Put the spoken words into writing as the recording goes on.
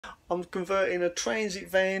I'm converting a transit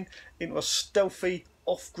van into a stealthy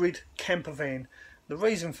off-grid camper van. The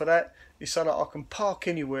reason for that is so that I can park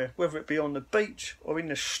anywhere, whether it be on the beach or in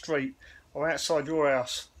the street or outside your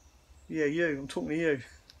house. Yeah, you, I'm talking to you.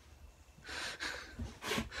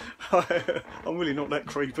 I'm really not that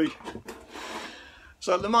creepy.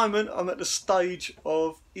 So at the moment I'm at the stage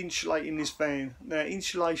of insulating this van. Now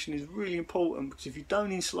insulation is really important, because if you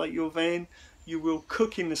don't insulate your van, you will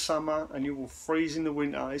cook in the summer and you will freeze in the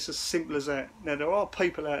winter. It's as simple as that. Now there are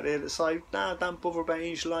people out there that say, no, don't bother about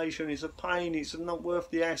insulation, it's a pain, it's not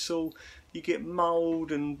worth the hassle, you get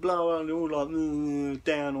mould and blow and all like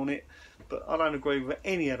down on it. But I don't agree with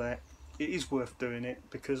any of that. It is worth doing it,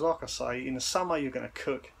 because like I say, in the summer you're going to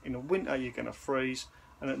cook, in the winter you're going to freeze,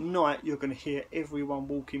 and at night you're going to hear everyone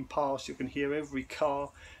walking past, you can hear every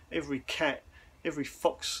car, every cat, every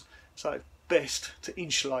fox. So it's best to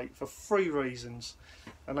insulate for 3 reasons,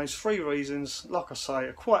 and those 3 reasons, like I say,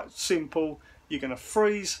 are quite simple. You're going to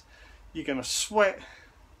freeze, you're going to sweat,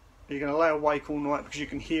 you're going to lay awake all night because you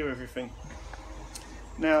can hear everything.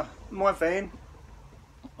 Now my van,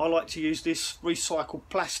 I like to use this recycled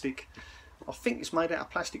plastic. I think it's made out of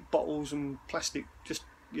plastic bottles and plastic, just,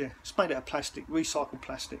 yeah, it's made out of plastic, recycled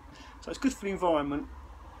plastic. So it's good for the environment,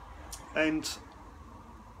 and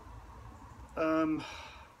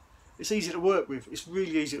it's easy to work with. It's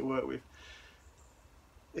really easy to work with.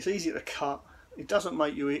 It's easy to cut. It doesn't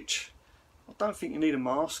make you itch. I don't think you need a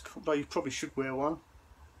mask, although you probably should wear one.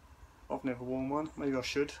 I've never worn one. Maybe I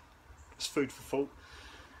should. It's food for thought.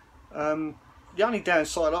 The only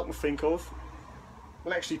downside I can think of,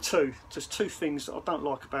 well actually 2, there's 2 things that I don't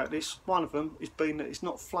like about this. One of them is being that it's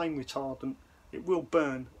not flame retardant. It will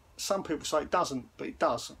burn. Some people say it doesn't, but it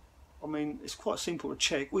does. I mean, it's quite simple to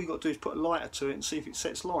check. All you've got to do is put a lighter to it and see if it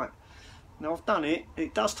sets light. Now I've done it.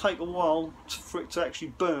 It does take a while for it to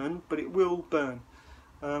actually burn, but it will burn.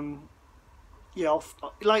 Yeah,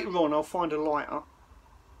 later on I'll find a lighter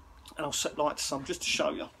and I'll set light to some just to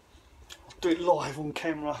show you. I'll do it live on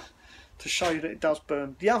camera to show you that it does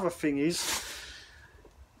burn. The other thing is,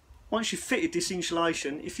 once you've fitted this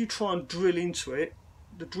insulation, if you try and drill into it,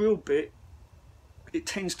 the drill bit, it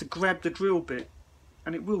tends to grab the drill bit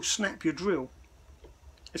and it will snap your drill.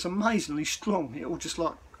 It's amazingly strong. It will just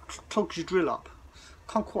like clogs your drill up.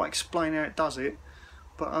 Can't quite explain how it does it,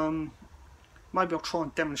 but maybe I'll try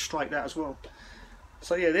and demonstrate that as well.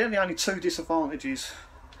 So yeah, they're the only 2 disadvantages.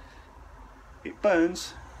 It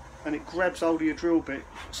burns and it grabs hold of your drill bit.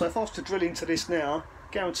 So if I was to drill into this now,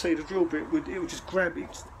 guarantee the drill bit would just grab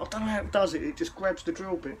it. I don't know how it does it. It just grabs the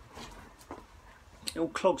drill bit. It all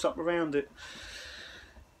clogs up around it.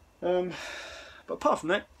 But apart from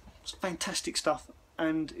that, it's fantastic stuff,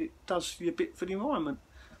 and it does your bit for the environment.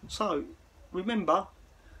 So remember,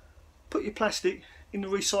 put your plastic in the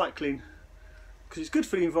recycling, because it's good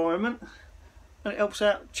for the environment and it helps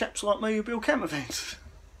out chaps like me who build camper vans.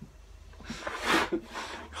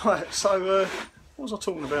 Right, so what was I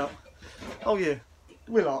talking about? Oh yeah,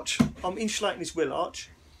 wheel arch. I'm insulating this wheel arch,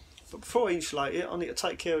 but before I insulate it I need to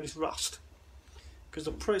take care of this rust, because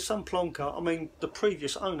some plonker, I mean the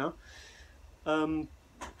previous owner,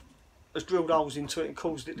 has drilled holes into it and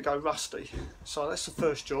caused it to go rusty. So that's the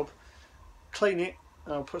first job. Clean it,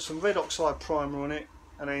 and I'll put some red oxide primer on it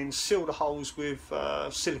and then seal the holes with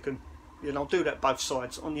silicone. And I'll do that both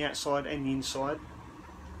sides, on the outside and the inside.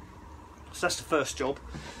 So that's the first job.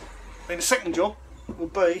 Then the second job will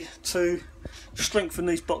be to strengthen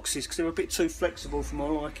these boxes, because they're a bit too flexible for my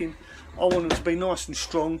liking. I want them to be nice and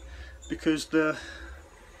strong, because the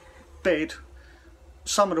bed,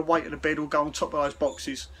 some of the weight of the bed will go on top of those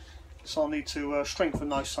boxes. So I need to strengthen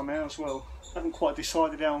those somehow as well. I haven't quite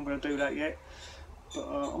decided how I'm going to do that yet, but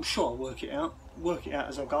I'm sure I'll work it out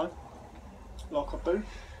as I go, like I do.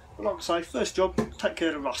 But like I say, first job, take care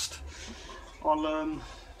of the rust. I'll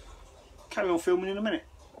carry on filming in a minute.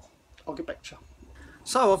 I'll get back to you.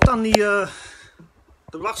 So I've done the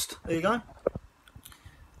rust, there you go.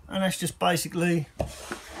 And that's just basically,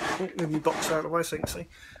 move my box out of the way so you can see.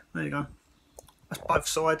 There you go. That's both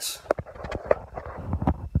sides.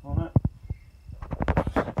 Like that.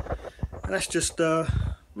 And that's just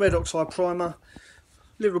red oxide primer, a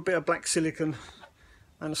little bit of black silicone,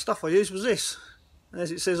 and the stuff I used was this,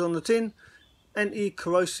 as it says on the tin,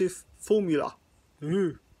 anti-corrosive formula.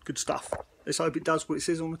 Ooh, good stuff. Let's hope it does what it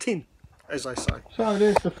says on the tin, as they say. So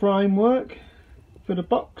there's the framework for the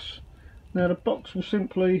box. Now the box will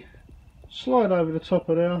simply slide over the top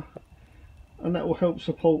of there, and that will help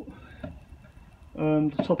support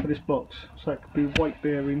the top of this box, so it could be weight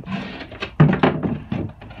bearing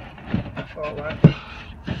like that,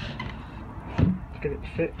 to get it to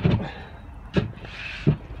fit.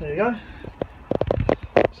 There you go.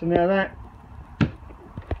 So now that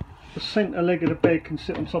the centre leg of the bed can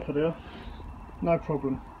sit on top of there, no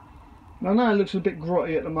problem. Now I know it looks a bit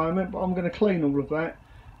grotty at the moment, but I'm going to clean all of that.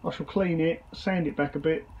 I shall clean it, sand it back a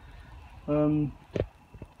bit, and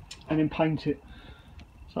then paint it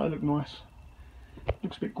so it looks nice.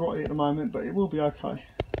 Looks a bit grotty at the moment, but it will be okay.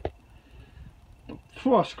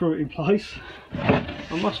 Before I screw it in place,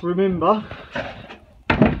 I must remember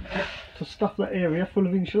to stuff that area full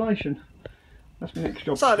of insulation. That's my next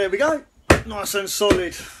job. So there we go, nice and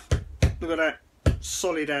solid. Look at that,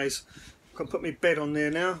 solid as. I can put my bed on there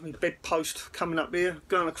now, my bed post coming up here,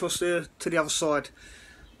 going across there to the other side,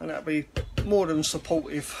 and that'll be more than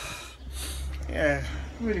supportive. Yeah,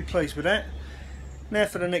 really pleased with that. Now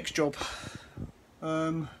for the next job.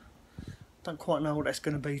 Don't quite know what that's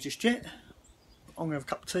going to be just yet. I'm going to have a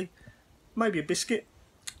cup of tea, maybe a biscuit,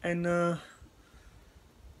 and yeah,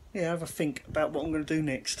 have a think about what I'm going to do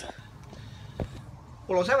next.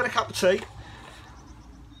 Well, I was having a cup of tea,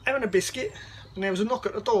 having a biscuit, and there was a knock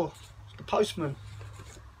at the door. The postman.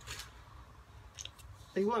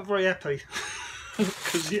 He weren't very happy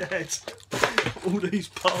because he had all these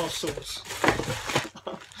parcels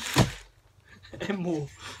and more.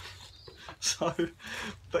 So,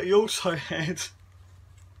 but he also had,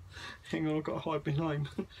 hang on, I've got to hide my name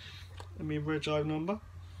and my rego number.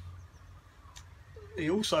 He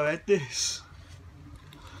also had this.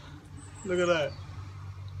 Look at that.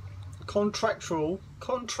 Contractual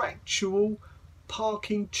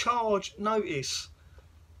parking charge notice.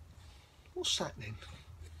 What's that then?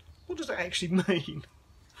 What does that actually mean?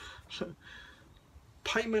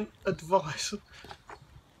 Payment advice.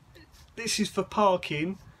 This is for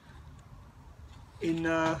parking in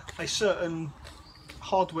a certain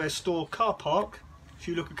hardware store car park. If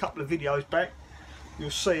you look a couple of videos back, you'll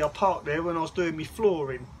see I parked there when I was doing my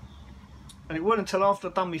flooring, and it wasn't until after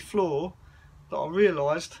I'd done my floor that I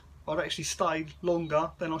realised I'd actually stayed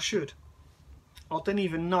longer than I should. I didn't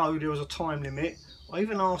even know there was a time limit. I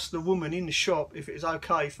even asked the woman in the shop if it was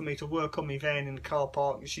okay for me to work on my van in the car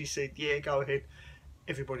park, and she said, yeah, go ahead.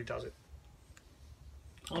 Everybody does it.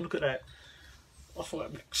 Oh, look at that. I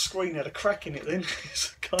thought that screen had a crack in it then.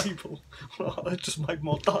 It's a cable. Well, that just made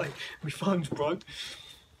my day. My phone's broke.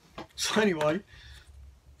 So anyway,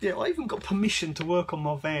 yeah, I even got permission to work on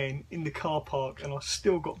my van in the car park, and I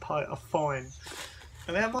still got paid a fine.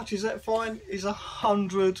 And how much is that fine? Is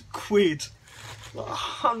 100 quid. Like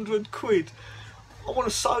 100 quid. I want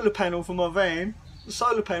a solar panel for my van. The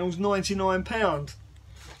solar panel's £99.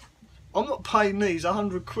 I'm not paying these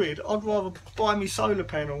 100 quid. I'd rather buy me solar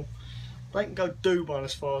panel. They can go do one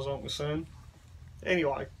as far as I'm concerned.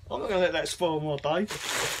 Anyway, I'm not going to let that spoil my day.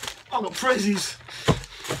 I've got prezzies.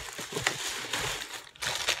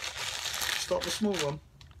 Start with a small one.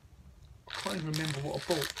 I can't even remember what I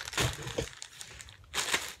bought.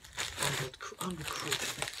 100 quid.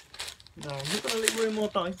 No, I'm not going to let it ruin my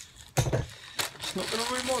day. It's not going to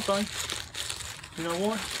ruin my day. You know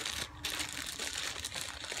why?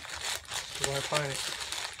 Because I ain't paying it.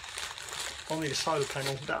 I need a solar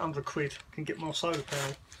panel. That 100 quid can get my solar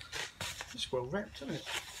panel. It's well wrapped, isn't it?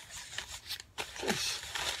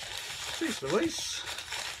 Jeez Louise.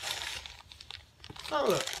 Oh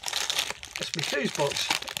look, that's my fuse box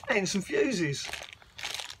and some fuses.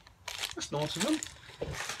 That's nice of them.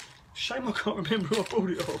 Shame I can't remember who I bought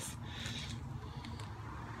it off.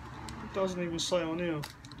 It doesn't even say on here.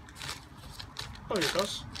 Oh, it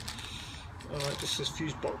does. Alright, this says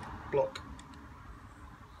fuse block.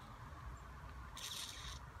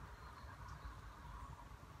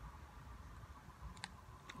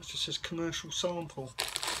 It just says commercial sample.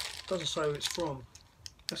 Doesn't say who it's from.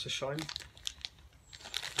 That's a shame.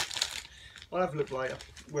 I'll have a look later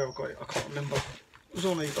where I got it. I can't remember. It was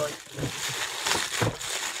on eBay.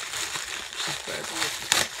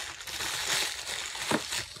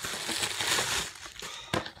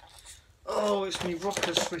 Oh, it's me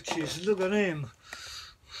rocker switches. Look at them.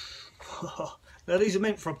 Now these are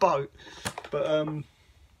meant for a boat, but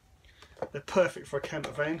they're perfect for a camper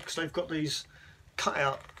van because they've got these cut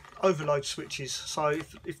out overload switches. So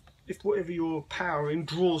if whatever you're powering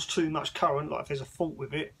draws too much current, like if there's a fault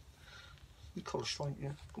with it, you collar straight,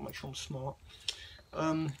 yeah. Gotta make sure I'm smart.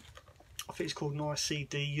 I think it's called an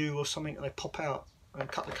ICDU or something, and they pop out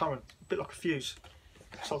and cut the current, a bit like a fuse.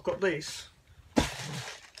 So I've got these.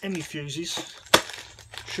 Any fuses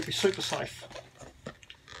should be super safe.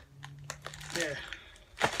 Yeah.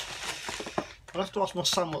 I'll have to ask my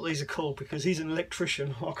son what these are called because he's an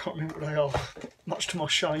electrician. I can't remember what they are, much to my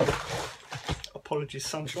shame. Apologies,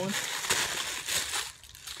 sunshine. What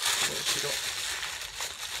else we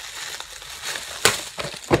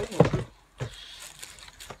got?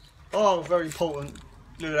 Oh, very important.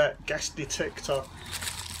 Look at that gas detector.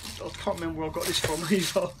 I can't remember where I got this from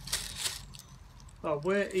either. Oh,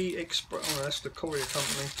 where E-Express? Oh, that's the courier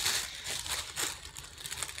company.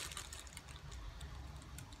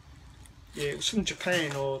 Yeah, it was from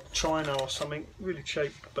Japan or China or something. Really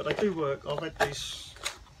cheap, but they do work. I've had these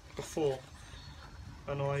before,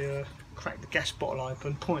 and I cracked the gas bottle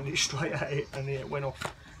open, pointed it straight at it, and it went off.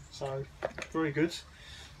 So very good.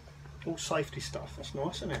 All safety stuff. That's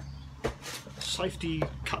nice, isn't it? Safety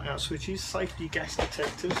cutout switches, safety gas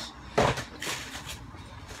detectors.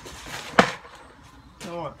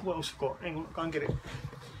 Alright, what else have we got? Hang on, go and get it.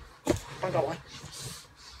 Don't go away.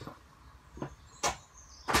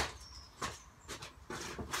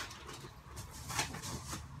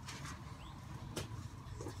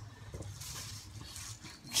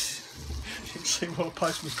 You can see why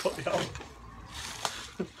Postman's got the old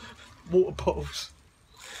water bottles.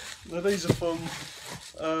 Now these are from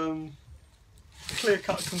clear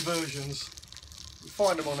cut conversions. You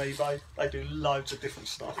find them on eBay. They do loads of different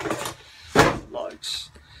stuff.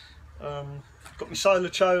 Loads. Got my solar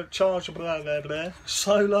charge,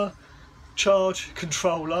 solar charge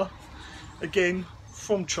controller, again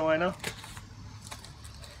from China.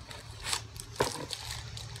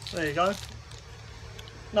 There you go.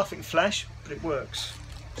 Nothing flash, but it works.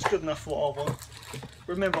 It's good enough for what I want.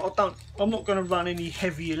 Remember, I'm not going to run any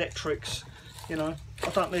heavy electrics. You know, I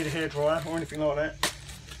don't need a hairdryer or anything like that.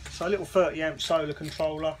 So a little 30 amp solar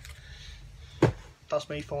controller does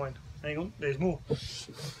me fine. Hang on, there's more.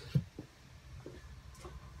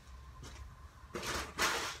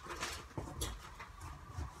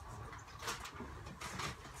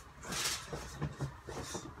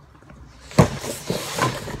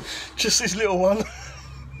 Just this little one.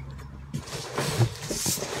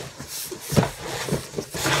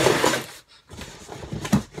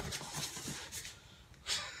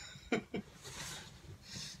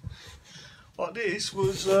 Like this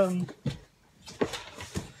was from,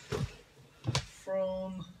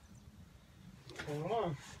 I don't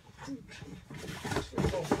know,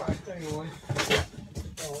 it's all packed anyway.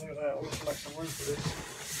 Oh, look at that, I'll just make some room for this.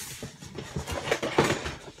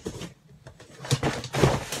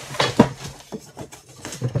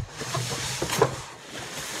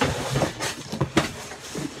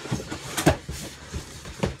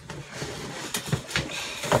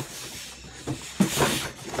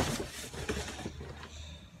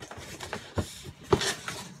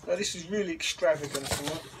 Now this is really extravagant,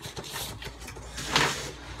 right?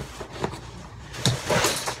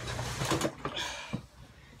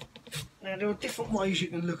 Now there are different ways you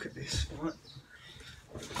can look at this, right?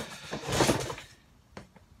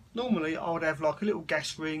 Normally I would have like a little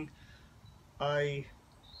gas ring, a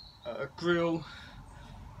grill,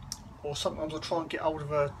 or sometimes I try and get hold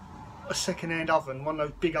of a second-hand oven, one of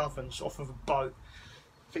those big ovens off of a boat.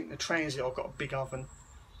 I think the Transit I've got a big oven,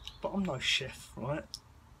 but I'm no chef, right?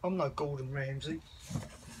 I'm no Gordon Ramsay.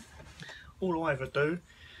 All I ever do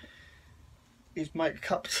is make a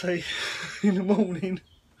cup of tea in the morning,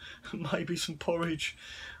 maybe some porridge,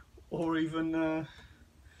 or even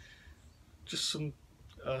just some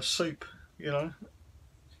soup, you know.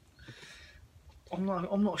 I'm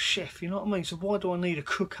not a chef, you know what I mean? So why do I need a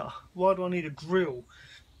cooker? Why do I need a grill?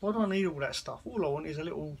 Why do I need all that stuff? All I want is a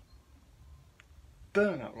little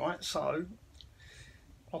burner, right? So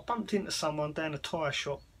I bumped into someone down a tyre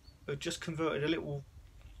shop who just converted a little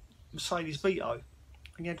Mercedes Vito,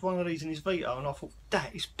 and he had one of these in his Vito, and I thought,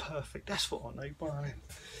 that is perfect, that's what I need, one of them.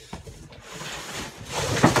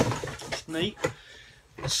 It's neat,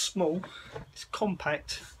 it's small, it's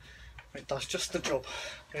compact, it does just the job.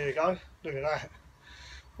 There you go, look at that,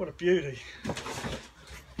 what a beauty.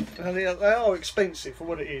 And they are expensive for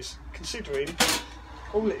what it is, considering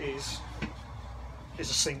all it is a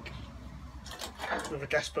sink with a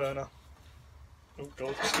gas burner. Oh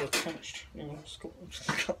god, it's still attached. Hang on, it's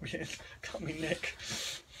cut my neck.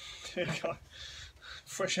 There you go.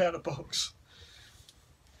 Fresh out of the box.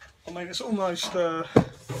 I mean, it's almost, what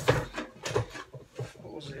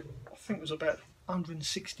was it? I think it was about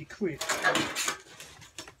 160 quid.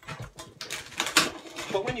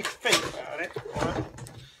 But when you think about it, right,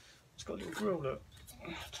 it's got a little grill, look.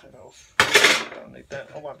 Take that off. I don't need that.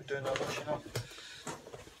 I won't be doing that washing up.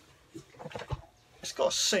 It's got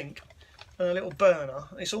a sink and a little burner.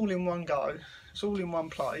 It's all in one go. It's all in one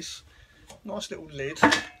place. Nice little lid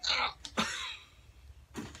that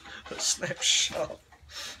snaps shut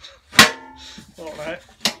like that.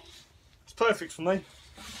 It's perfect for me.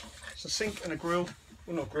 It's a sink and a grill.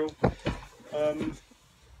 Well, not grill.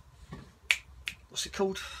 What's it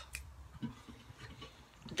called?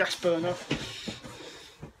 Gas burner.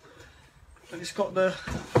 And it's got the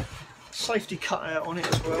safety cutout on it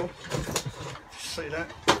as well. See that?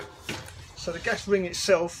 So the gas ring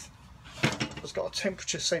itself has got a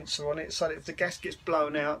temperature sensor on it, so that if the gas gets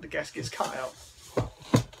blown out, the gas gets cut out.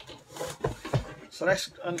 So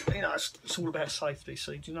that's, and you know, it's all about safety.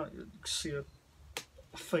 See, do you know, you can see a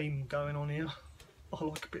theme going on here. I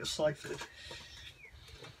like a bit of safety.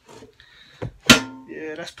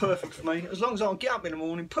 Yeah, that's perfect for me. As long as I can get up in the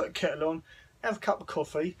morning, put a kettle on, have a cup of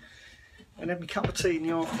coffee, and have my cup of tea in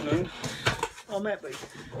the afternoon, I'm happy.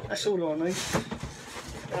 That's all I need.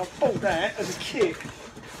 And I bought that as a kit.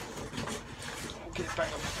 I'll get it back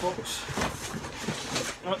in the box.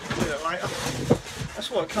 I'll do that later. That's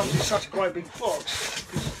why it comes in such a great big box.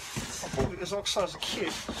 I bought it as like so as a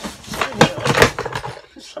kit.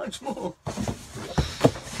 There's loads more.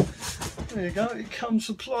 There you go. It comes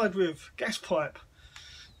supplied with gas pipe.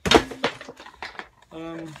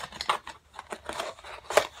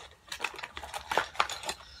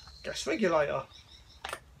 Gas regulator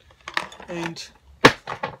and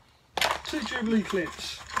 2 Jubilee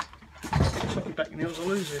clips. Chuck it back in the house, I'll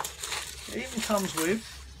lose it. It even comes with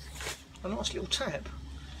a nice little tab.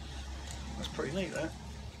 That's pretty neat, that.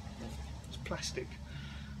 It's plastic.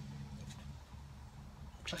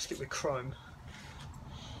 Plastic with chrome.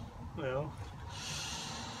 Well,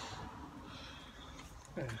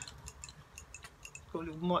 yeah. Got a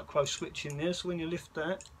little micro switch in there, so when you lift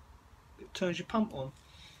that, it turns your pump on.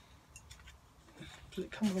 Does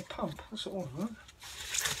it come with a pump? That's all right.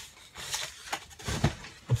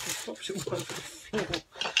 It drops it all over the floor.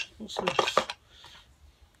 What's this?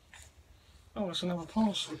 Oh, that's another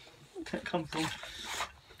parcel. Where'd that come from?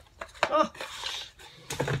 Ah!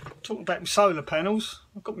 Talking about my solar panels,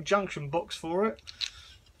 I've got my junction box for it.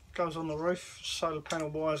 Goes on the roof, solar panel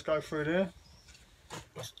wires go through there.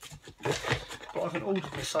 But I haven't ordered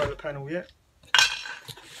my solar panel yet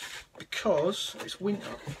because it's winter.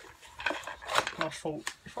 And I thought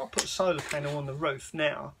if I put a solar panel on the roof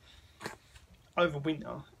now, over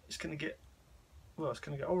winter, it's going to get, well, it's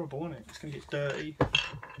going to get horrible, isn't it? It's going to get dirty,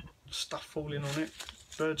 stuff falling on it,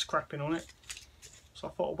 birds crapping on it. So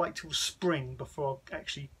I thought I'd wait till spring before I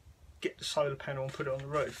actually get the solar panel and put it on the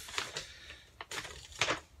roof.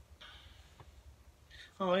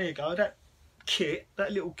 Oh, there you go, that kit,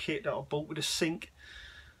 that little kit that I bought with a sink,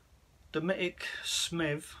 Dometic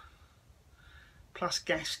Smev plus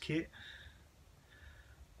gas kit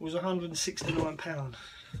was £169.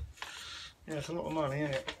 Yeah, it's a lot of money,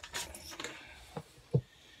 isn't it?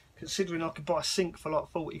 Considering I could buy a sink for like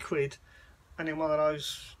 40 quid and then one of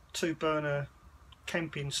those 2-burner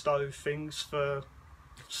camping stove things for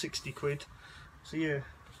 60 quid. So yeah,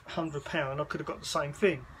 £100, I could have got the same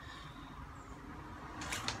thing.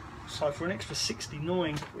 So for an extra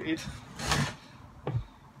 69 quid,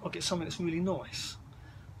 I'll get something that's really nice.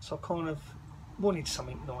 So I kind of wanted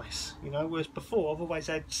something nice, you know, whereas before I've always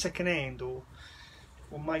had second hand or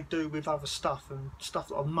made do with other stuff and stuff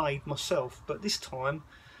that I've made myself. But this time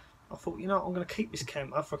I thought, you know, I'm going to keep this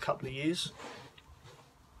camper for a couple of years.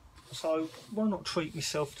 So why not treat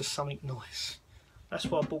myself to something nice? That's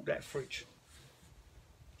why I bought that fridge.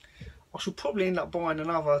 I should probably end up buying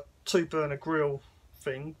another 2-burner grill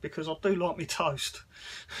thing because I do like my toast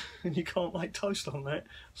and you can't make toast on that,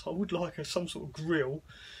 so I would like some sort of grill.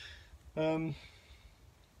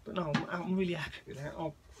 But no, I'm really happy with that.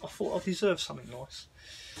 I thought I deserved something nice.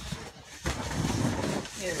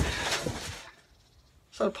 Yeah.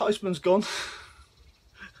 So the postman's gone.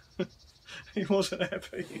 He wasn't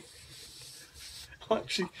happy. I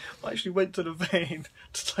actually went to the van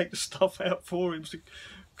to take the stuff out for him. So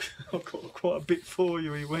I've got quite a bit for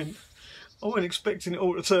you, he went. I wasn't expecting it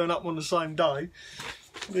all to turn up on the same day.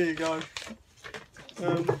 There you go.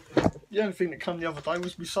 The only thing that came the other day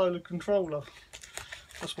was my solar controller.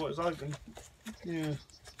 That's why it's open. Yeah.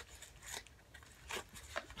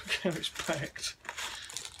 Look how it's packed.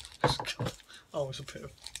 Oh, it's a bit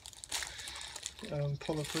of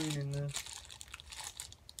polythene in there.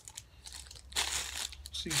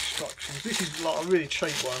 It's the instructions. This is like a really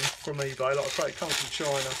cheap one from eBay. Like I say, it comes from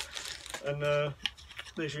China. And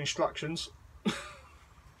there's your instructions.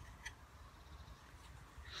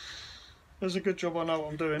 There's a good job I know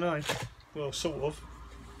what I'm doing, eh? Well, sort of.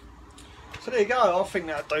 So there you go, I think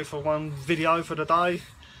that'll do for one video for the day.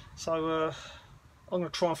 So I'm going to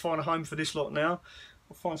try and find a home for this lot now.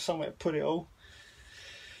 I'll find somewhere to put it all.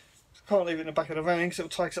 I can't leave it in the back of the van because it'll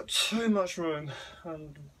take up too much room.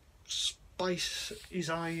 And space is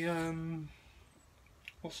a,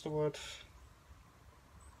 what's the word?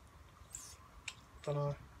 Don't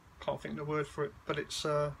know, can't think of the word for it, but it's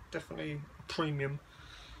definitely a premium.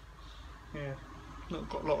 Yeah, not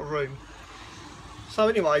got a lot of room. So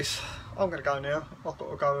anyways, I'm going to go now. I've got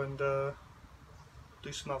to go and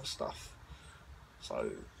do some other stuff.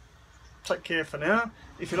 So take care for now.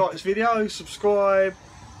 If you like this video, subscribe,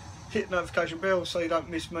 hit the notification bell so you don't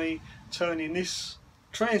miss me turning this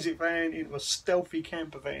transit van into a stealthy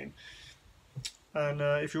camper van. And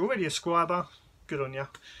if you're already a subscriber, good on you.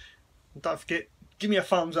 And don't forget, give me a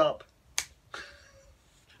thumbs up.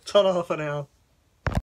 Ta-da for now.